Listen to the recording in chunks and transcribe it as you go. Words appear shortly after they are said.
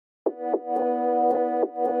Hi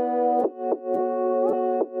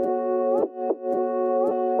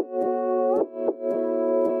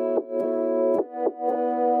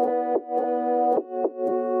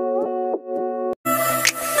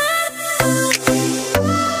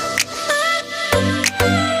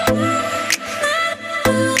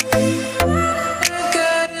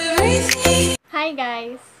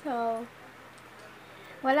guys! So,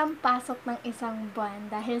 walang pasok ng isang buwan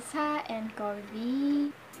dahil sa NCOV.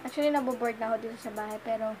 Actually, naboboard na ako dito sa bahay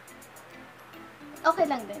pero okay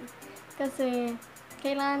lang din. Kasi,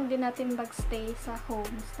 kailangan din natin magstay sa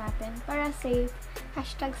homes natin para safe.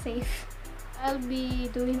 Hashtag safe. I'll be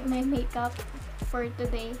doing my makeup for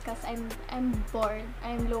today kasi I'm bored.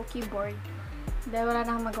 I'm low-key bored. Dahil wala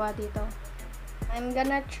na akong magawa dito. I'm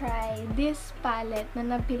gonna try this palette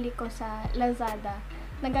na nabili ko sa Lazada.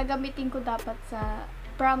 Nagagamitin ko dapat sa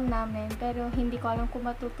prom namin, pero hindi ko alam kung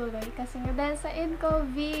matutuloy kasi nga dahil sa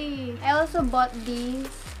NCOV. I also bought these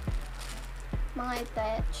mga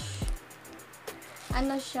attach.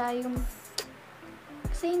 Ano siya, yung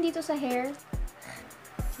kasi hindi to sa hair.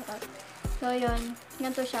 So yun,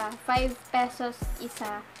 ganito siya. 5 pesos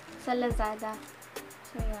isa sa Lazada.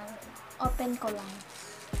 So yun, open ko lang.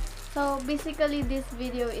 So, basically, this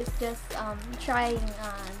video is just trying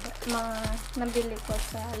mga nabili ko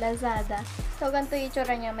sa Lazada. So, ganito yung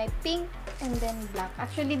itsura niya. May pink and then black.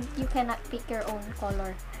 Actually, you cannot pick your own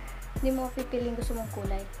color. Hindi mo pipiling gusto mong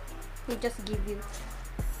kulay. They just give you.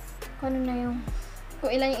 Kung ano na yung...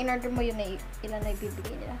 Kung ilan yung in-order mo, yun na ilan na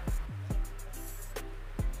ibibigay nila.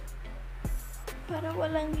 Para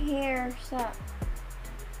walang hair sa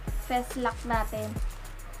face lock natin.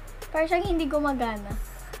 Para siyang hindi gumagana.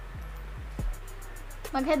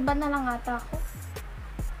 Mag-headband na lang ata ako.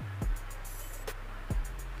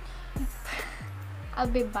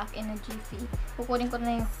 I'll be back in a jiffy. Kukunin ko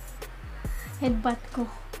na yung headband ko.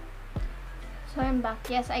 So, I'm back.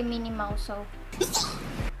 Yes, I'm Minnie Mouse. So,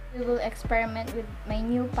 we will experiment with my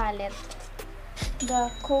new palette.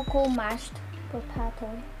 The Cocoa Mashed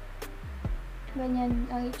Potato.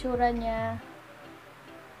 Ganyan ang itsura niya.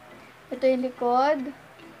 Ito yung likod.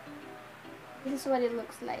 This is what it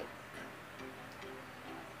looks like.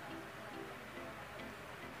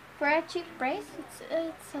 For a cheap price,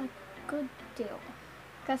 it's a good deal.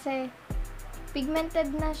 Kasi,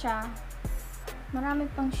 pigmented na siya. Marami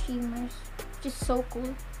pang shimmers. Which is so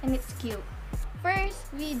cool. And it's cute.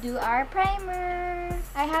 First, we do our primer.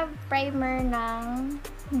 I have primer ng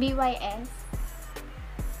BYS.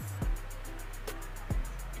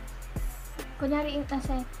 Kunyari,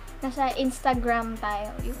 nasa Instagram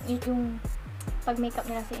tayo. Yung pag-makeup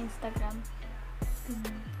nila sa Instagram.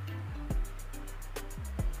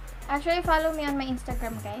 Actually, follow me on my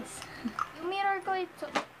Instagram, guys. Yung mirror ko, ito.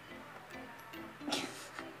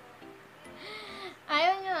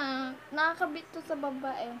 Ayaw niya. Nakakabit to sa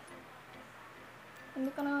baba eh.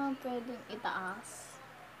 Hindi ko naman pwedeng itaas.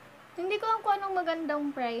 Hindi ko alam kung anong magandang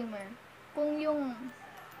primer. Kung yung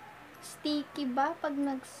sticky ba pag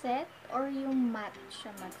nag-set or yung matte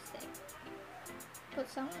siya mag-set. Put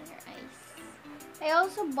some on your eyes. I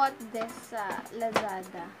also bought this sa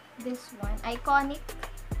Lazada. This one. Iconic.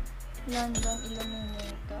 London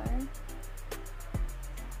Illuminator.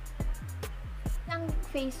 Ang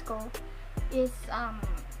face ko is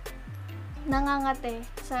nangangate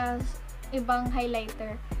sa ibang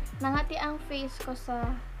highlighter. Nangati ang face ko sa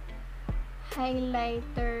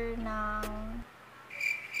highlighter ng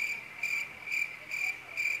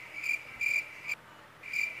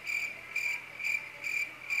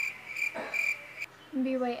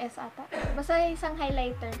BYS ata. Basta isang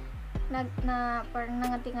highlighter na parang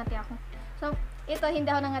nangati-ngati ako. So, ito,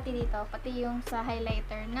 hindi ako nangati dito. Pati yung sa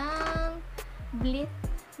highlighter ng Blit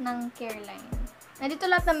ng Careline. Nandito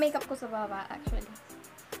lahat ng makeup ko sa baba, actually.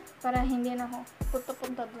 Para hindi na ako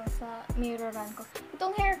punta-punta doon sa mirroran ko.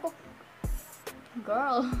 Itong hair ko,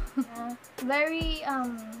 girl, very,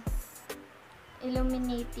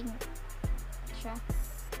 illuminating siya.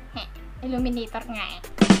 Illuminator nga eh.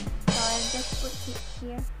 So, I'll just put it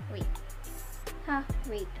here. Wait.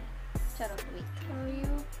 Wait. Charot, wait. So,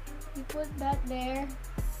 you put that there.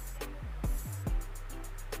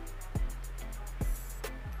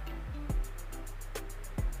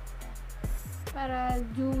 Para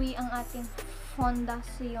dewy ang ating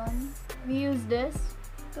foundation. We use this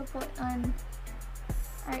to put on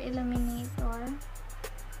our illuminator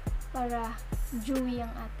para dewy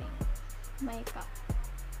ang ating makeup.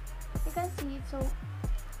 You can see it's so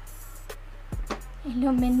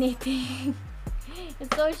illuminating.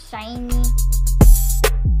 It's so shiny.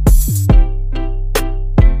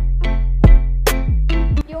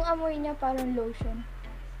 Yung amoy niya parang lotion.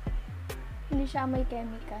 Hindi siya may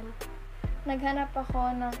chemical. Naghanap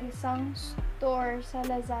ako ng isang store sa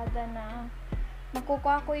Lazada na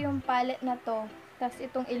makukuha ko yung palette na to, tapos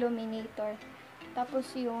itong illuminator,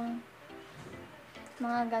 tapos yung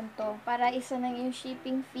mga ganto, para isa lang yung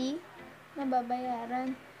shipping fee na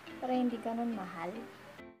babayaran para hindi ganun mahal.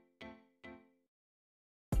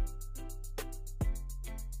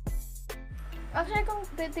 Actually, kung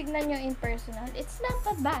titignan nyo in personal, it's not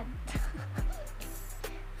that bad.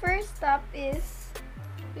 First step is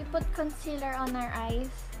we put concealer on our eyes.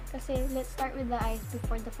 Kasi, let's start with the eyes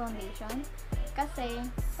before the foundation. Kasi,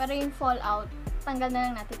 para yung fallout, tanggal na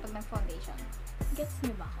lang natin pag nag-foundation. Gets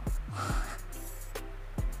nyo ba ako?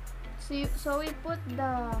 So, we put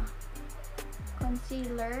the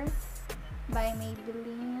concealer by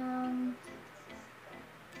Maybelline.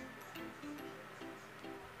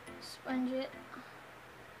 Sponge it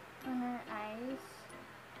on our eyes.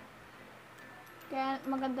 Kaya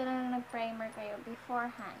maganda na nag-primer kayo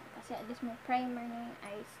beforehand. Kasi at least may primer na yung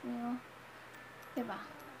eyes nyo. Diba?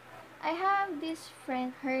 I have this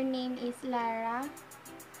friend. Her name is Lara.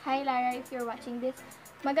 Hi Lara, if you're watching this.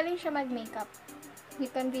 Magaling siya mag-makeup. You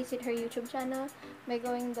can visit her YouTube channel by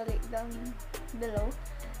going the link down below.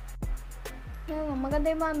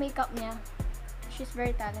 Maganda yung mga makeup niya. She's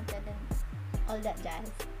very talented and all that jazz.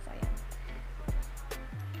 So yeah.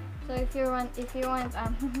 So if you want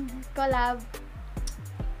collab,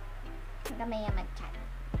 kami mag-chat.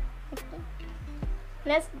 Okay.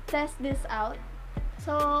 Let's test this out.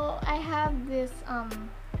 So I have this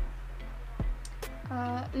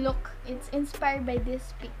look. It's inspired by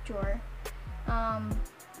this picture.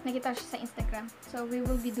 Nakita siya sa Instagram. So we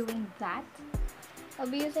will be doing that. I'll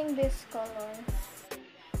be using this color.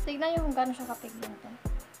 Tignan nyo kung gano'n siya ka-pigmented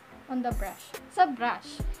on the brush. Sa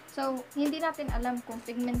brush. So, hindi natin alam kung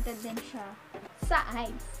pigmented din siya sa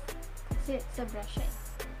eyes. Kasi sa brush siya.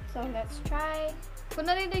 So, let's try. Kung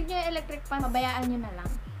narinig nyo yung electric fan, mabayaan nyo na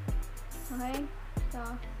lang. Okay? So,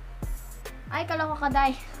 ay, kala ko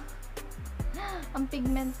kaday. Ang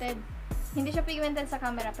pigmented. Hindi siya pigmented sa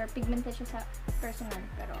camera, pero pigmented siya sa personal.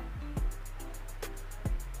 Pero,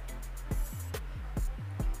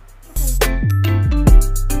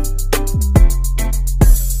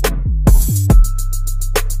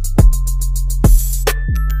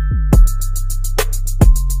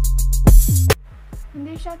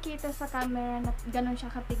 hindi siya kita sa camera na ganun siya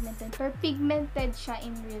ka-pigmented. Pero pigmented siya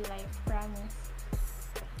in real life, promise.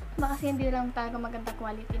 Baka kasi hindi lang talaga maganda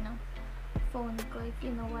quality ng phone ko, if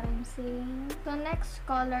you know what I'm saying. So, next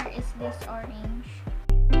color is this orange.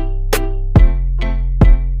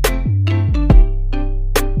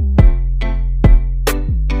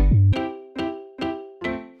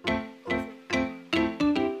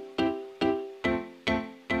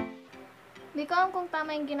 Hindi ko alam kung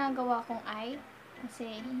tama yung ginagawa kong eye.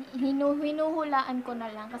 Kasi, hinuhulaan ko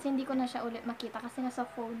na lang. Kasi hindi ko na siya ulit makita. Kasi nasa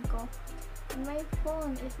phone ko. And my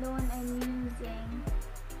phone is the one I'm using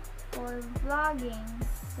for vlogging.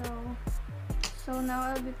 So now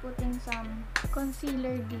I'll be putting some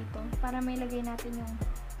concealer dito. Para may lagay natin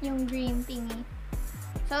yung green thingy.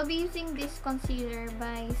 So I'll be using this concealer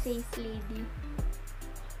by Face Lady.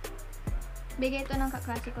 Bigay ito ng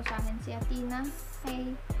kaklase ko sa akin, si Atina.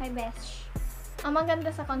 Hi Besh. Ang maganda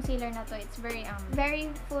sa concealer na to, it's very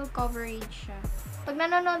full coverage siya. Pag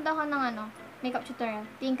nanonood ako ng makeup tutorial,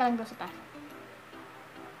 tingin ka lang doon sa taas.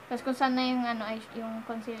 Tapos kung saan na yung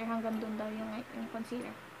concealer, hanggang doon daw yung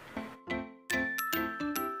concealer.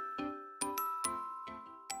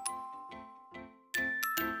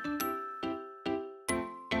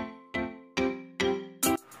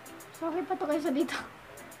 So, okay pa to kayo sa dito.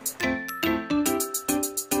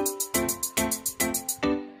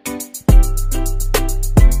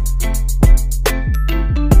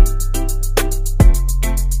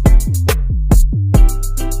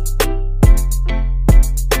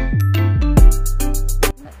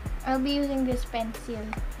 I'll be using this pencil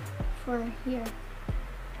for here.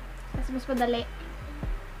 Kasi mas madali.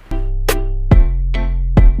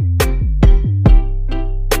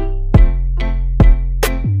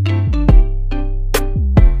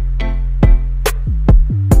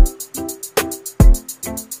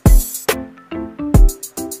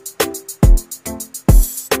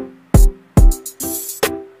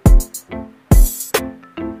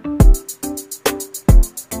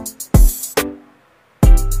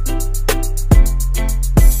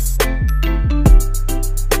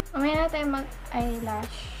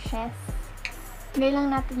 Eyelashes. Gawin lang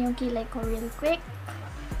natin yung kilay ko real quick.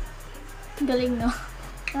 Galing, no?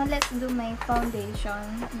 Now, let's do my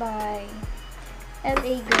foundation by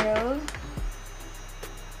LA Girl.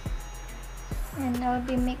 And I'll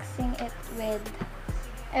be mixing it with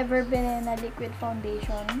Everbanana liquid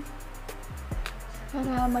foundation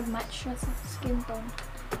para mag-match siya sa skin tone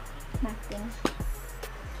natin.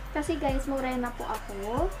 Kasi guys, morena po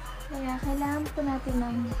ako. Kaya kailangan po natin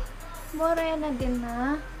ng morena din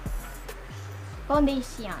na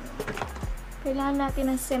foundation. Kailangan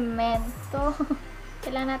natin ng semento.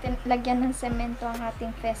 Kailangan natin lagyan ng semento ang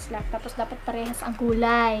ating face lock. Tapos dapat parehas ang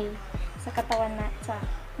kulay sa katawan sa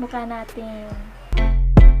mukha natin.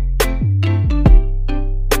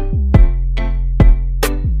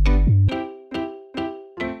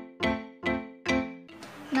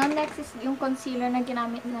 Now, next is yung concealer na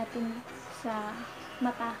ginamit natin sa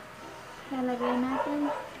mata. Lalagay natin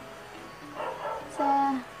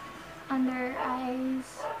sa under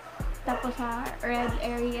eyes, tapos sa red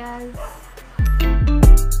areas.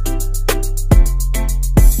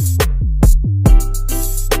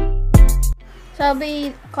 So, I'll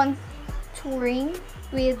be contouring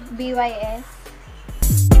with BYS.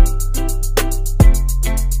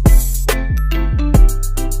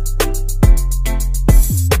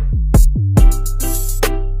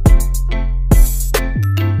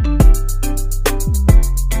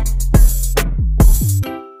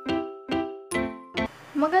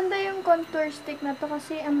 Maganda yung contour stick na to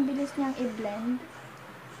kasi ang bilis niyang i-blend.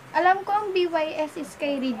 Alam ko ang BYS is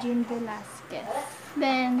kay Regine Velasquez.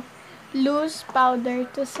 Then, loose powder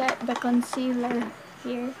to set the concealer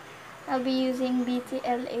here. I'll be using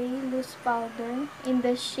BTLA loose powder in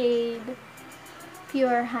the shade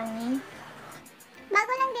Pure Honey.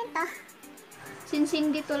 Bago lang din to. Since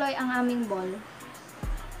hindi tuloy ang aming ball,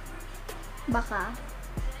 baka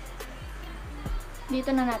dito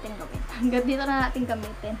na natin gawin. Dito na natin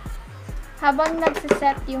gamitin. Habang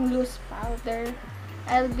nagsiset yung loose powder,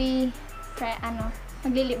 I'll be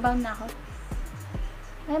maglilip balm na ako.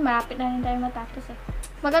 Ay, malapit na rin tayo matapos eh.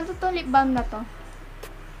 Maganda to lip balm na to.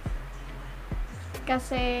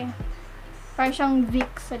 Kasi parang siyang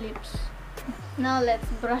Vicks sa lips. Now, let's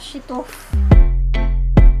brush it off.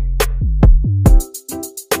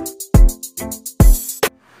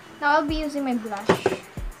 Now, I'll be using my blush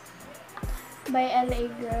by LA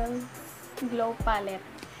Girl Glow Palette.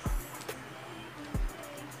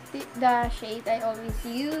 The shade I always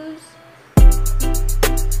use.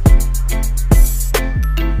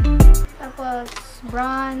 Tapos,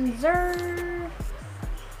 bronzer.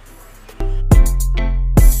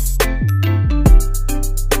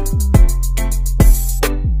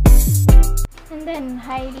 And then,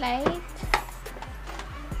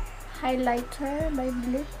 highlighter by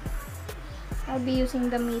Blue. I'll be using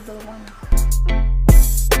the middle one.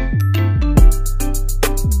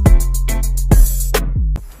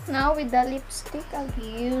 Now, with the lipstick, I'll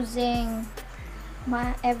be using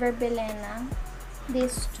my Everbanana.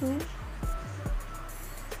 These two.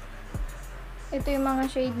 Ito yung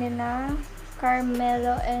mga shade nila,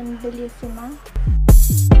 Carmelo and Bellissima.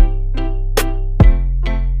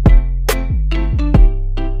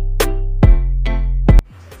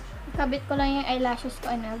 Kabit ko lang yung eyelashes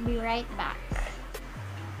ko and I'll be right back.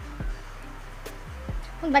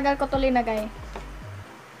 Ang tagal ko tuloy na guys.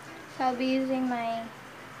 So, I'll be using my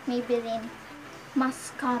Maybelline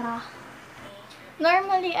mascara.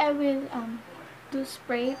 Normally, I will do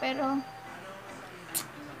spray, pero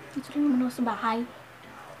ito lang naman ako sa bahay.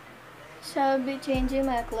 So, I'll be changing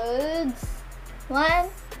my clothes. 1,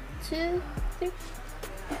 2, 3.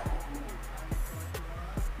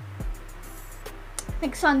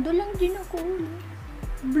 Nagsando lang din ako.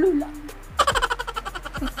 Blue lang.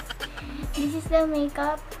 This is the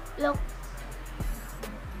makeup look.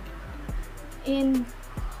 In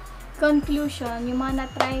conclusion, yung mga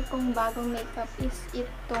na-try kong bagong makeup is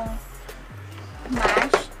itong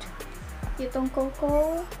itong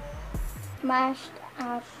cocoa, mashed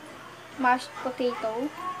potato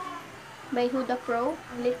by Huda Pro,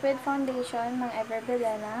 liquid foundation ng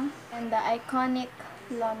Everbanana, and the iconic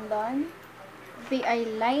London, the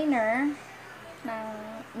eyeliner ng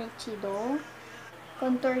Michido,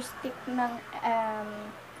 contour stick ng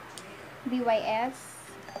BYS,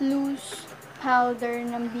 loose powder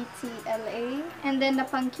ng BTLA, and then the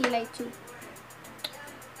pangkilay too.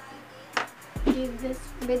 Give this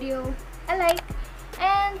video a like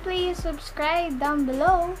and please subscribe down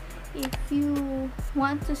below if you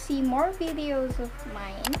want to see more videos of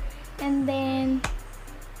mine, and then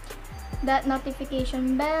that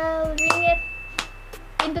notification bell, ring it,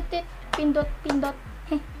 pindot.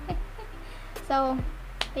 So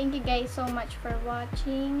thank you guys so much for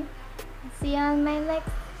watching. See you on my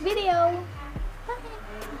next video. Bye.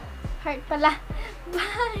 Heart pala.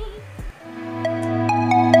 Bye.